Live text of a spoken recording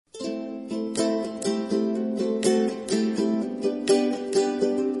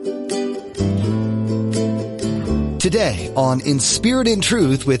Today on In Spirit and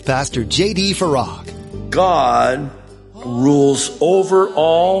Truth with Pastor J.D. Farag. God rules over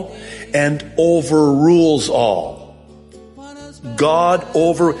all and overrules all.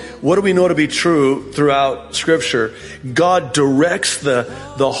 What do we know to be true throughout Scripture? God directs the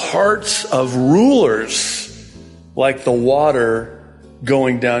hearts of rulers like the water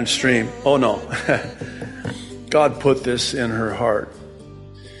going downstream. Oh no, God put this in her heart.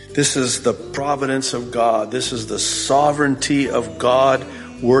 This is the providence of God. This is the sovereignty of God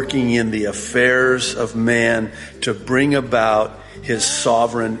working in the affairs of man to bring about his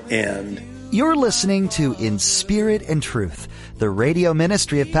sovereign end. You're listening to In Spirit and Truth, the radio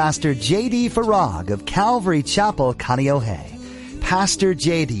ministry of Pastor J.D. Farag of Calvary Chapel, Kaneohe. Pastor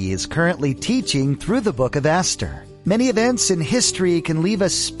J.D. is currently teaching through the book of Esther. Many events in history can leave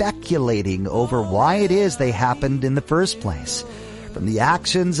us speculating over why it is they happened in the first place. From the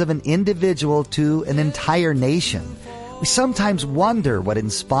actions of an individual to an entire nation, we sometimes wonder what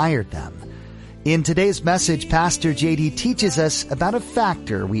inspired them. In today's message, Pastor J.D. teaches us about a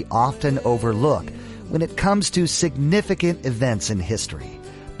factor we often overlook when it comes to significant events in history: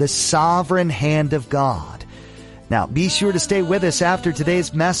 the sovereign hand of God. Now, be sure to stay with us after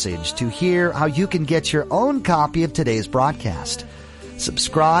today's message to hear how you can get your own copy of today's broadcast.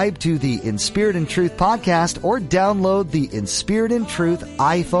 Subscribe to the In Spirit and Truth podcast or download the In Spirit and Truth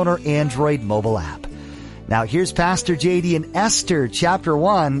iPhone or Android mobile app. Now here's Pastor J.D. in Esther chapter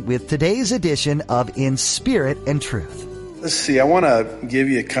 1 with today's edition of In Spirit and Truth. Let's see, I want to give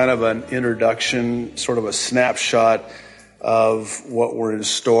you kind of an introduction, sort of a snapshot of what we're in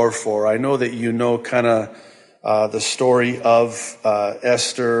store for. I know that you know kind of the story of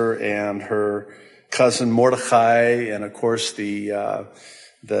Esther and her cousin Mordecai, and of course the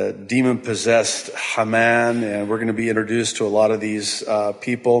demon-possessed Haman, and we're going to be introduced to a lot of these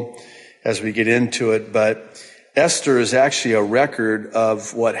people as we get into it. But Esther is actually a record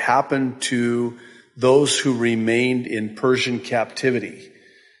of what happened to those who remained in Persian captivity.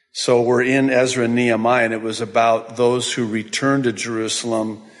 So we're in Ezra and Nehemiah, and it was about those who returned to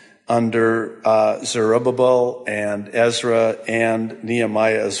Jerusalem under Zerubbabel and Ezra and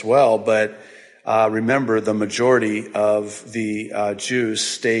Nehemiah as well. But remember, the majority of the Jews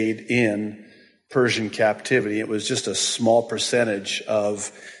stayed in Persian captivity. It was just a small percentage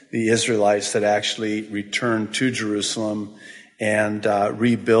of the Israelites that actually returned to Jerusalem and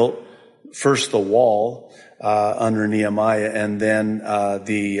rebuilt first the wall under Nehemiah, and then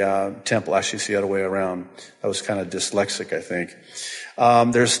the temple. Actually, it's the other way around. I was kind of dyslexic, I think.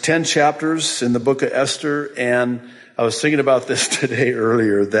 There's 10 chapters in the book of Esther, and I was thinking about this today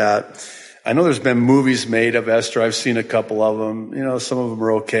earlier, that I know there's been movies made of Esther. I've seen a couple of them. You know, some of them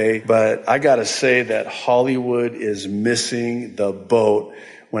are okay. But I got to say that Hollywood is missing the boat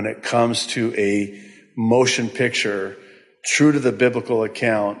when it comes to a motion picture true to the biblical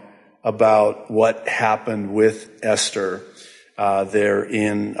account about what happened with Esther there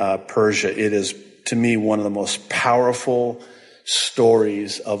in Persia. It is, to me, one of the most powerful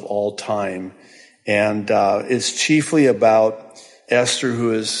stories of all time. And it's chiefly about Esther,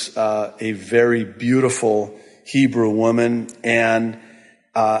 who is a very beautiful Hebrew woman, and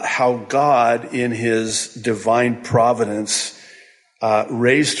how God, in his divine providence,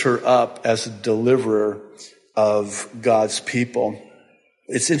 raised her up as a deliverer of God's people.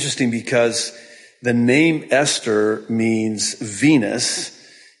 It's interesting because the name Esther means Venus.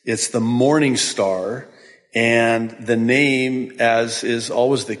 It's the morning star. And the name, as is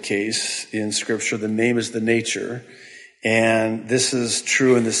always the case in Scripture, the name is the nature. And this is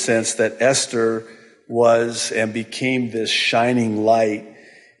true in the sense that Esther was and became this shining light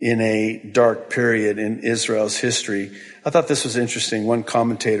in a dark period in Israel's history. I thought this was interesting. One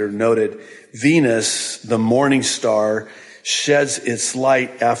commentator noted, Venus, the morning star, sheds its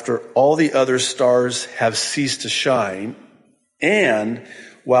light after all the other stars have ceased to shine, and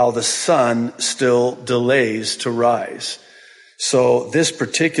while the sun still delays to rise. So this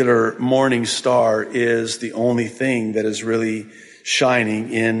particular morning star is the only thing that is really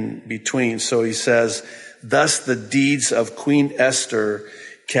shining in between. So he says, thus the deeds of Queen Esther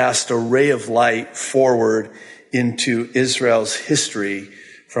cast a ray of light forward into Israel's history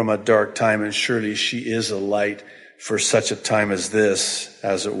from a dark time, and surely she is a light for such a time as this,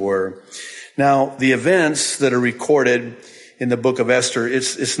 as it were. Now, the events that are recorded in the book of Esther,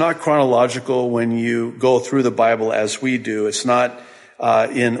 it's not chronological when you go through the Bible as we do. It's not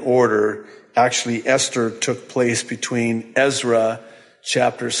in order. Actually, Esther took place between Ezra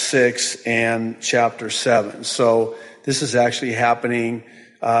chapter 6 and chapter 7. So this is actually happening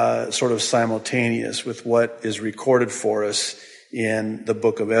sort of simultaneous with what is recorded for us in the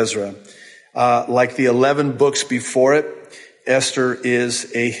book of Ezra. Like the 11 books before it, Esther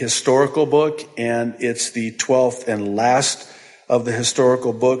is a historical book, and it's the 12th and last of the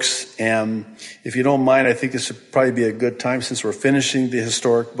historical books. And if you don't mind, I think this would probably be a good time, since we're finishing the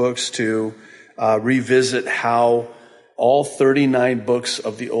historic books, to revisit how all 39 books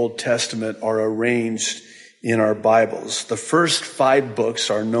of the Old Testament are arranged in our Bibles. The first 5 books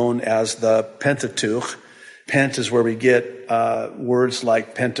are known as the Pentateuch. Pent is where we get words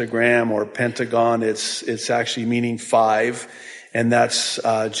like pentagram or pentagon. It's actually meaning 5, and that's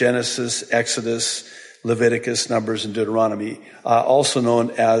Genesis, Exodus, Leviticus, Numbers, and Deuteronomy, also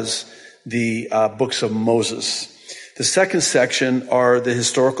known as the books of Moses. The second section are the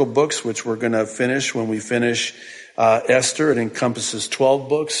historical books, which we're going to finish when we finish Esther. It encompasses 12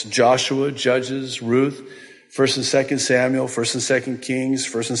 books: Joshua, Judges, Ruth, 1st and 2nd Samuel, 1st and 2nd Kings,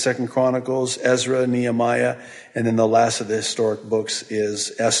 1st and 2nd Chronicles, Ezra, Nehemiah, and then the last of the historic books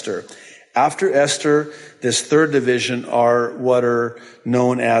is Esther. After Esther, this third division are what are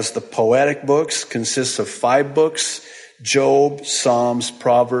known as the poetic books, consists of 5 books: Job, Psalms,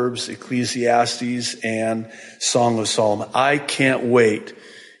 Proverbs, Ecclesiastes, and Song of Solomon. I can't wait.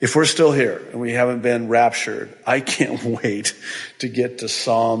 If we're still here and we haven't been raptured, I can't wait to get to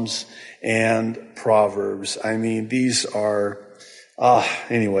Psalms and Proverbs. I mean, these are,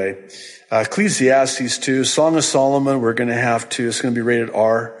 anyway. Ecclesiastes too. Song of Solomon, it's going to be rated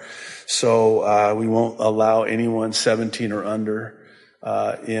R. So, we won't allow anyone 17 or under,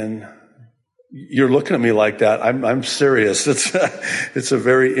 you're looking at me like that. I'm serious. It's a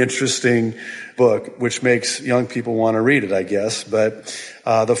very interesting book, which makes young people want to read it, I guess. But,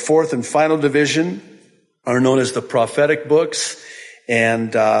 the fourth and final division are known as the prophetic books.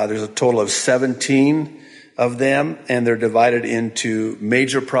 And there's a total of 17 of them, and they're divided into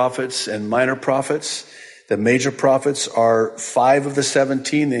major prophets and minor prophets. The major prophets are 5 of the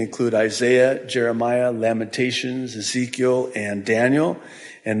 17. They include Isaiah, Jeremiah, Lamentations, Ezekiel, and Daniel.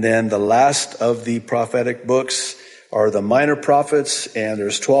 And then the last of the prophetic books are the minor prophets, and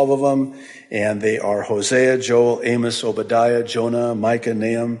there's 12 of them, and they are Hosea, Joel, Amos, Obadiah, Jonah, Micah,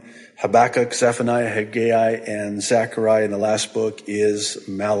 Nahum, Habakkuk, Zephaniah, Haggai, and Zechariah, and the last book is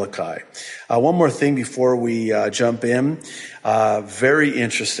Malachi. One more thing before we jump in. Very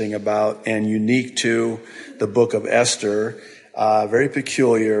interesting about and unique to the book of Esther, very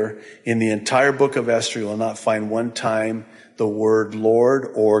peculiar. In the entire book of Esther, you will not find one time the word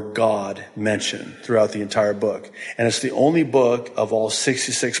Lord or God mentioned throughout the entire book. And it's the only book of all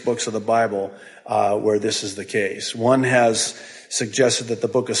 66 books of the Bible where this is the case. One has suggested that the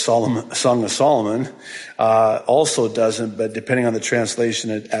book of Solomon, Song of Solomon also doesn't, but depending on the translation,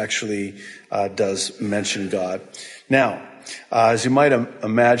 it actually does mention God. Now, as you might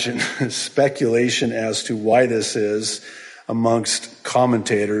imagine, speculation as to why this is amongst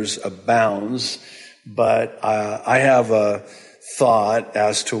commentators abounds, but I have a thought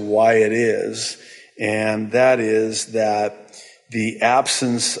as to why it is, and that is that the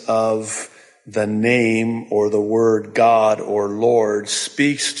absence of the name or the word God or Lord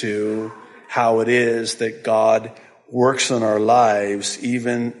speaks to how it is that God works in our lives,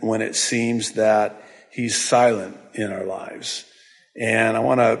 even when it seems that he's silent in our lives. And I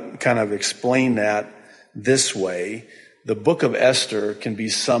want to kind of explain that this way. The book of Esther can be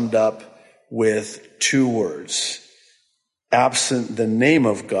summed up with 2 words: absent the name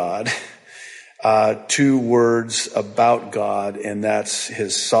of God, 2 words about God, and that's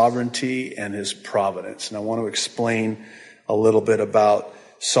his sovereignty and his providence. And I want to explain a little bit about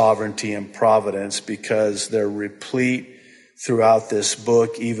sovereignty and providence because they're replete throughout this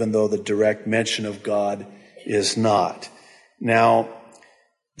book, even though the direct mention of God is not. Now,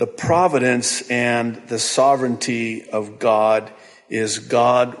 the providence and the sovereignty of God is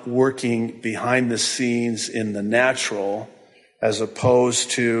God working behind the scenes in the natural, as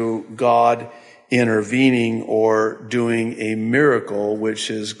opposed to God intervening or doing a miracle, which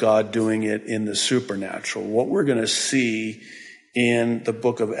is God doing it in the supernatural. What we're going to see in the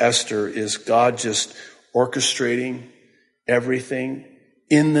book of Esther is God just orchestrating everything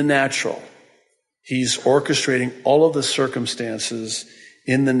in the natural. He's orchestrating all of the circumstances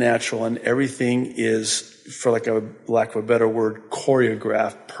in the natural, and everything is, for lack of a better word,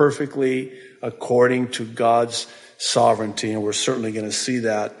 choreographed perfectly according to God's sovereignty. And we're certainly going to see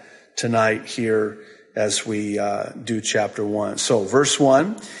that tonight here as we do chapter 1. So verse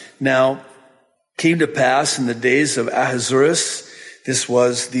 1, now came to pass in the days of Ahasuerus. This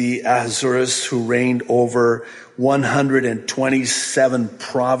was the Ahasuerus who reigned over 127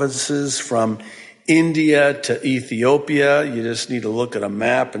 provinces from India to Ethiopia. You just need to look at a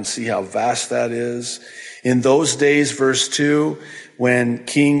map and see how vast that is. In those days, verse 2, when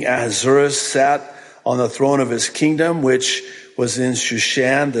King Ahasuerus sat on the throne of his kingdom, which was in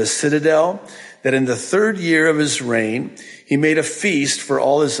Shushan, the citadel, that in the 3rd year of his reign, he made a feast for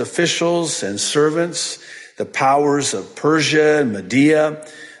all his officials and servants, the powers of Persia and Media,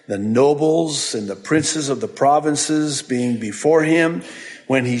 the nobles and the princes of the provinces being before him,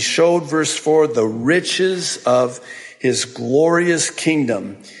 when he showed, verse 4, the riches of his glorious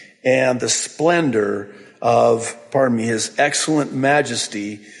kingdom and the splendor of, his excellent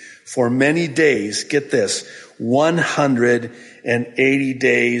majesty for many days. Get this, 180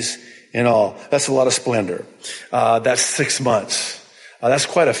 days in all. That's a lot of splendor. That's 6 months. That's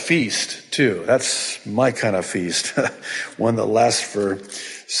quite a feast, too. That's my kind of feast. One that lasts for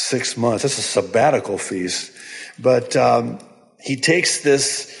 6 months. That's a sabbatical feast. But he takes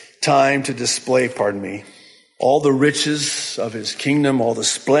this time to display, all the riches of his kingdom, all the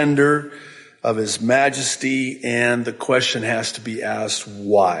splendor of his majesty, and the question has to be asked,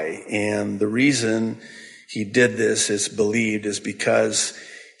 why? And the reason he did this, it's believed, is because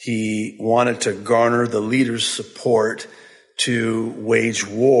he wanted to garner the leaders' support to wage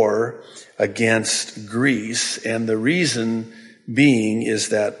war against Greece. And the reason being is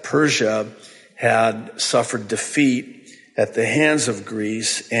that Persia had suffered defeat at the hands of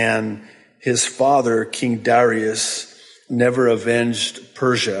Greece, and his father, King Darius, never avenged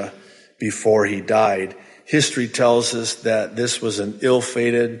Persia before he died. History tells us that this was an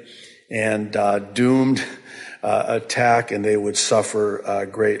ill-fated and doomed attack, and they would suffer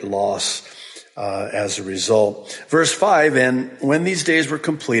great loss as a result. Verse 5, and when these days were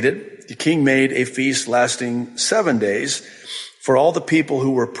completed, the king made a feast lasting 7 days for all the people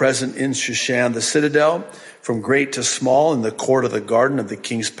who were present in Shushan, the citadel, from great to small, in the court of the garden of the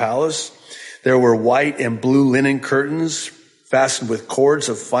king's palace. There were white and blue linen curtains fastened with cords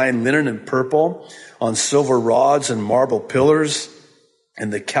of fine linen and purple on silver rods and marble pillars.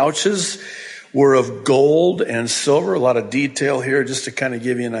 And the couches were of gold and silver. A lot of detail here just to kind of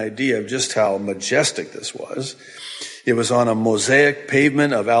give you an idea of just how majestic this was. It was on a mosaic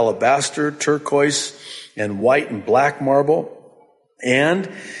pavement of alabaster, turquoise, and white and black marble. And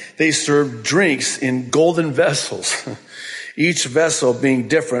they served drinks in golden vessels, each vessel being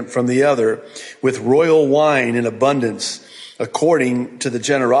different from the other, with royal wine in abundance, according to the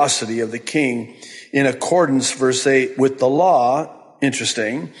generosity of the king, in accordance, verse 8, with the law.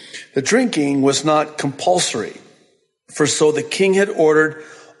 Interesting. The drinking was not compulsory, for so the king had ordered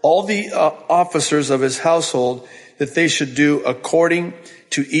all the officers of his household that they should do according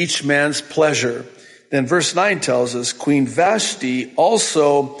to each man's pleasure. Then verse 9 tells us, Queen Vashti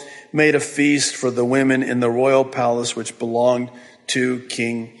also made a feast for the women in the royal palace, which belonged to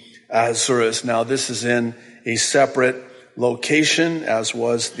King Ahasuerus. Now, this is in a separate location, as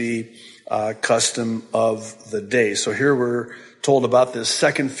was the custom of the day. So here we're told about this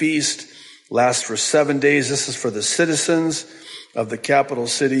second feast, lasts for 7 days. This is for the citizens of the capital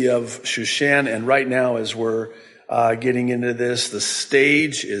city of Shushan. And right now, as we're getting into this, the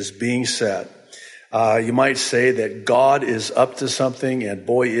stage is being set. You might say that God is up to something, and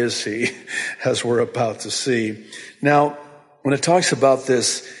boy is he, as we're about to see. Now, when it talks about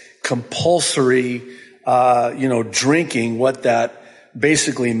this compulsory, drinking, what that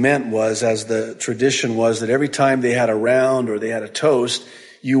basically meant was, as the tradition was, that every time they had a round or they had a toast,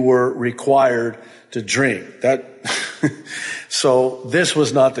 you were required to drink. So this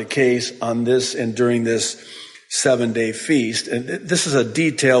was not the case on this and during this 7-day feast. And this is a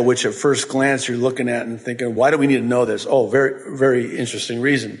detail which at first glance you're looking at and thinking, why do we need to know this? Oh, very, very interesting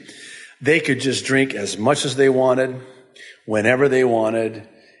reason. They could just drink as much as they wanted, whenever they wanted,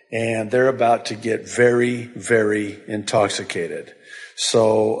 and they're about to get very, very intoxicated.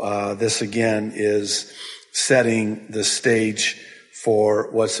 So this again is setting the stage for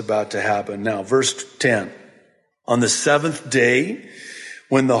what's about to happen. Now, verse 10. On the 7th day,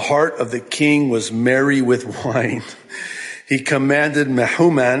 when the heart of the king was merry with wine, he commanded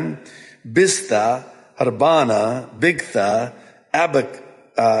Mehuman, Biztha, Harbana, Bigtha,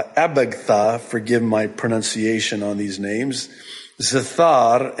 Abagtha, forgive my pronunciation on these names,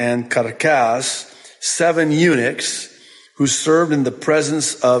 Zethar, and Carcas, 7 eunuchs who served in the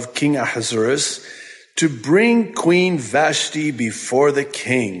presence of King Ahasuerus, to bring Queen Vashti before the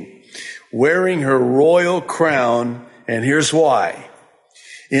king, wearing her royal crown, and here's why.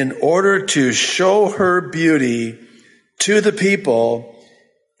 In order to show her beauty to the people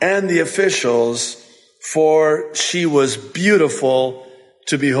and the officials, for she was beautiful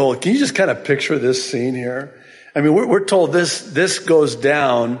to behold. Can you just kind of picture this scene here? I mean, we're told this goes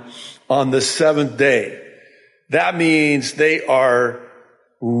down on the 7th day. That means they are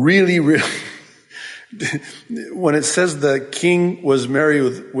really, really, When it says the king was merry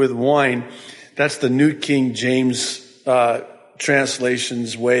with wine, that's the New King James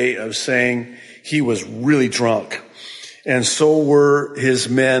translation's way of saying he was really drunk. And so were his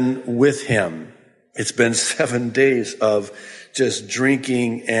men with him. It's been 7 days of just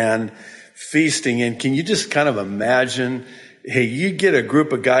drinking and feasting. And can you just kind of imagine, hey, you get a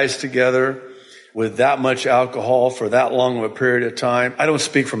group of guys together with that much alcohol for that long of a period of time. I don't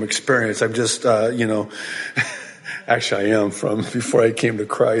speak from experience. I'm just, actually I am from before I came to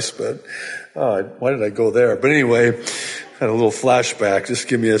Christ, but why did I go there? But anyway, I had a little flashback. Just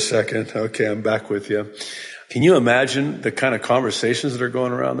give me a second. Okay, I'm back with you. Can you imagine the kind of conversations that are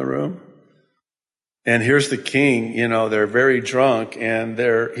going around the room? And here's the king, they're very drunk and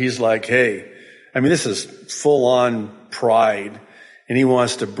he's like, hey, this is full on pride. And he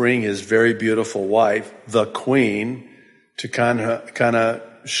wants to bring his very beautiful wife, the queen, to kind of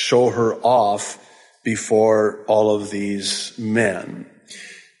show her off before all of these men.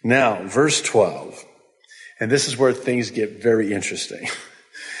 Now, verse 12, and this is where things get very interesting.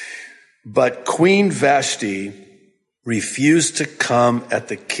 But Queen Vashti refused to come at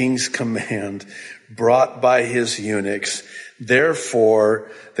the king's command brought by his eunuchs. Therefore,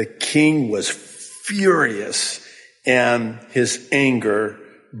 the king was furious and his anger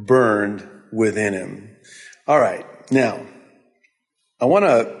burned within him. All right. Now, I want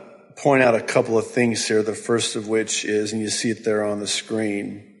to point out a couple of things here. The first of which is, and you see it there on the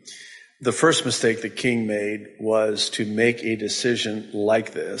screen, the first mistake the king made was to make a decision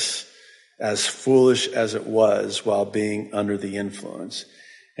like this, as foolish as it was, while being under the influence.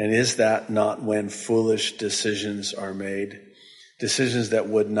 And is that not when foolish decisions are made? Decisions that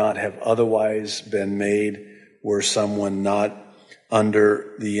would not have otherwise been made were someone not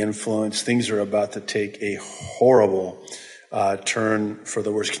under the influence. Things are about to take a horrible turn for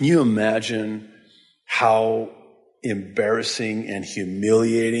the worse. Can you imagine how embarrassing and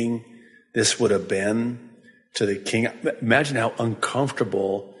humiliating this would have been to the king? Imagine how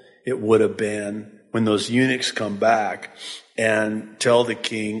uncomfortable it would have been when those eunuchs come back and tell the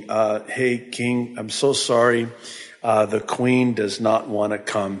king, hey, king, I'm so sorry. The queen does not want to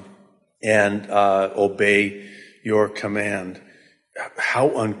come and obey your command.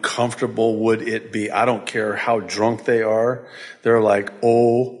 How uncomfortable would it be? I don't care how drunk they are. They're like,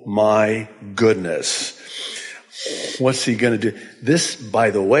 oh my goodness. What's he going to do? This, by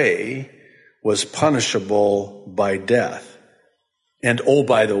the way, was punishable by death. And oh,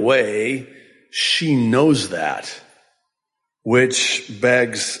 by the way, she knows that, which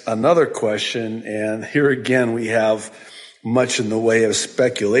begs another question. And here again, we have much in the way of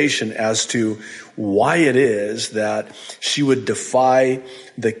speculation as to why it is that she would defy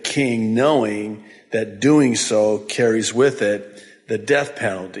the king, knowing that doing so carries with it the death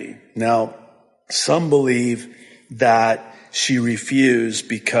penalty. Now, some believe that she refused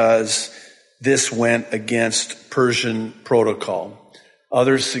because this went against Persian protocol.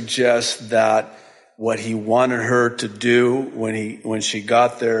 Others suggest that what he wanted her to do when she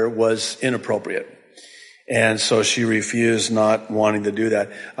got there was inappropriate. And so she refused, not wanting to do that.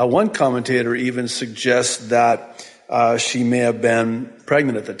 One commentator even suggests that she may have been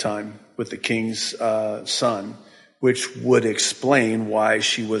pregnant at the time with the king's son, which would explain why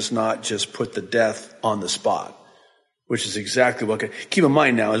she was not just put to death on the spot, which is exactly what. Keep in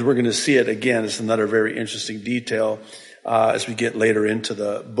mind now, as we're going to see it again, it's another very interesting detail as we get later into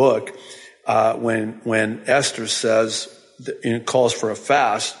the book, when Esther says, calls for a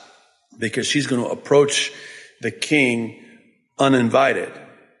fast, because she's going to approach the king uninvited.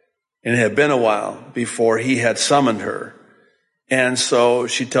 And it had been a while before he had summoned her. And so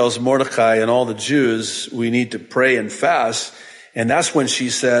she tells Mordecai and all the Jews, we need to pray and fast. And that's when she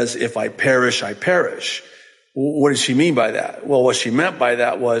says, if I perish, I perish. What did she mean by that? Well, what she meant by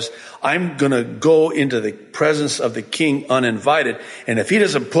that was, I'm going to go into the presence of the king uninvited. And if he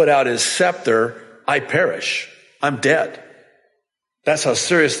doesn't put out his scepter, I perish. I'm dead. That's how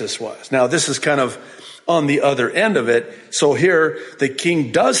serious this was. Now, this is kind of on the other end of it. So here, the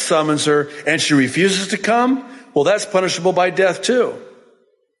king does summons her, and she refuses to come. Well, that's punishable by death too.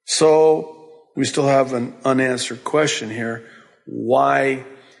 So we still have an unanswered question here. Why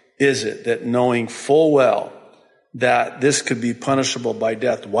is it that, knowing full well that this could be punishable by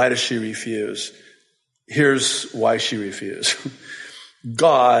death, why does she refuse? Here's why she refused.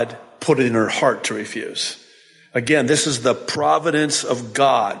 God put it in her heart to refuse. Again, this is the providence of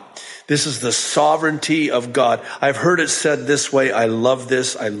God. This is the sovereignty of God. I've heard it said this way. I love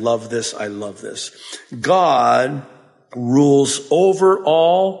this. I love this. I love this. God rules over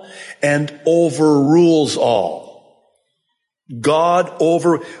all and overrules all.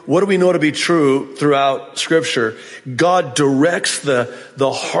 What do we know to be true throughout Scripture? God directs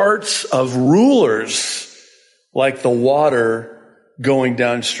the hearts of rulers like the water going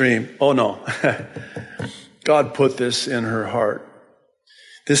downstream. Oh no. God put this in her heart.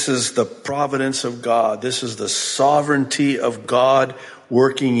 This is the providence of God. This is the sovereignty of God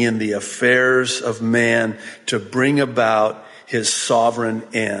working in the affairs of man to bring about his sovereign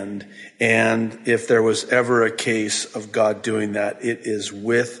end. And if there was ever a case of God doing that, it is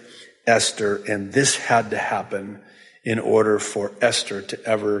with Esther. And this had to happen in order for Esther to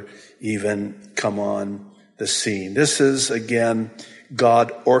ever even come on the scene. This is, again,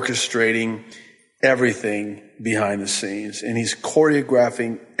 God orchestrating everything behind the scenes. And he's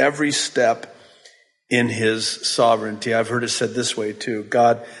choreographing every step in his sovereignty. I've heard it said this way too.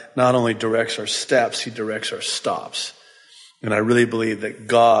 God not only directs our steps, he directs our stops. And I really believe that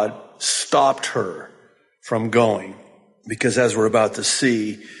God stopped her from going, because as we're about to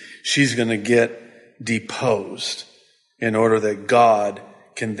see, she's going to get deposed in order that God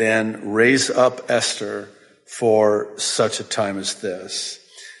can then raise up Esther for such a time as this.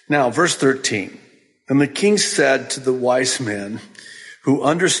 Now, verse 13. And the king said to the wise men who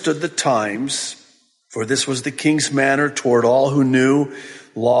understood the times, for this was the king's manner toward all who knew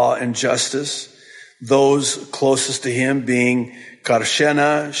law and justice, those closest to him being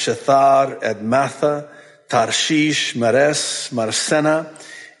Karshena, Shethar, Edmatha, Tarshish, Meres, Marsena,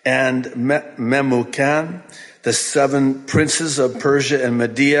 and Memucan, the 7 princes of Persia and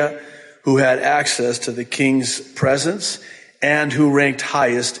Media, who had access to the king's presence and who ranked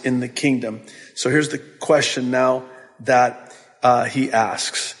highest in the kingdom. So here's the question now that he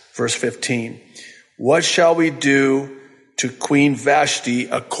asks. Verse 15. What shall we do to Queen Vashti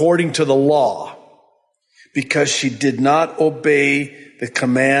according to the law? Because she did not obey the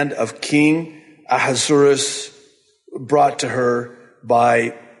command of King Ahasuerus brought to her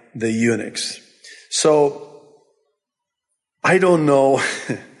by the eunuchs. So I don't know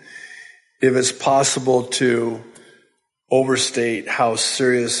if it's possible to overstate how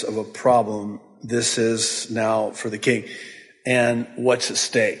serious of a problem this is now for the king and what's at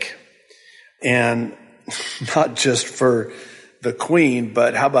stake. And not just for the queen,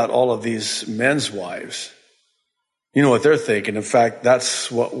 but how about all of these men's wives? You know what they're thinking. In fact, that's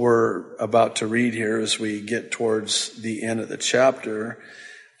what we're about to read here as we get towards the end of the chapter.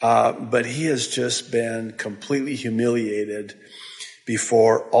 But he has just been completely humiliated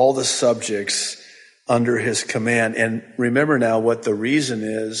before all the subjects under his command. And remember now what the reason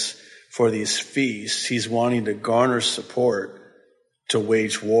is for these feasts. He's wanting to garner support to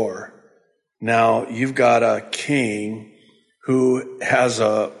wage war. Now, you've got a king who has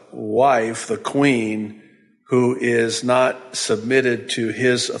a wife, the queen, who is not submitted to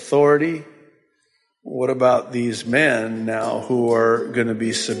his authority. What about these men now who are going to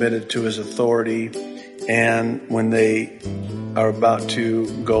be submitted to his authority, and when they are about to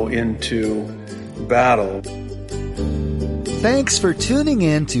go into battle? Thanks for tuning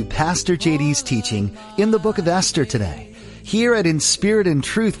in to Pastor JD's teaching in the book of Esther today. Here at In Spirit and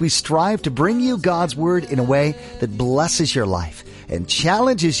Truth, we strive to bring you God's Word in a way that blesses your life and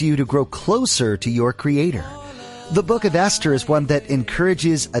challenges you to grow closer to your Creator. The book of Esther is one that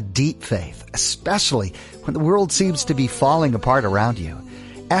encourages a deep faith, especially when the world seems to be falling apart around you.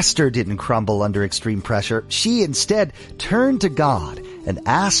 Esther didn't crumble under extreme pressure. She instead turned to God and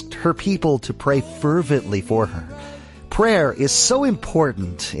asked her people to pray fervently for her. Prayer is so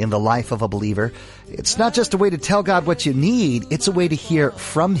important in the life of a believer. It's not just a way to tell God what you need, it's a way to hear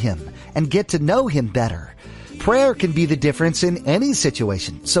from Him and get to know Him better. Prayer can be the difference in any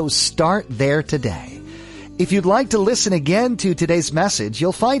situation, so start there today. If you'd like to listen again to today's message,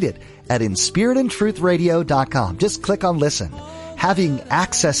 you'll find it at inspiritandtruthradio.com. Just click on listen. Having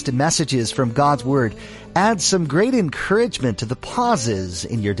access to messages from God's Word adds some great encouragement to the pauses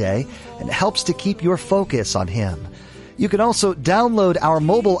in your day and helps to keep your focus on Him. You can also download our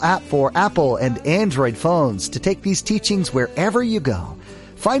mobile app for Apple and Android phones to take these teachings wherever you go.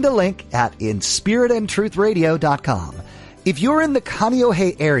 Find a link at inspiritandtruthradio.com. If you're in the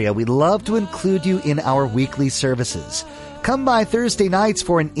Kaneohe area, we'd love to include you in our weekly services. Come by Thursday nights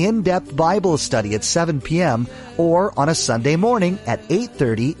for an in-depth Bible study at 7 p.m. or on a Sunday morning at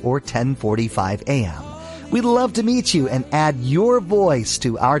 8:30 or 10:45 a.m. We'd love to meet you and add your voice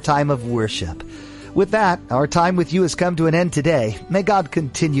to our time of worship. With that, our time with you has come to an end today. May God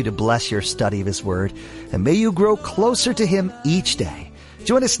continue to bless your study of His Word, and may you grow closer to Him each day.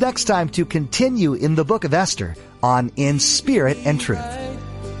 Join us next time to continue in the book of Esther on In Spirit and Truth.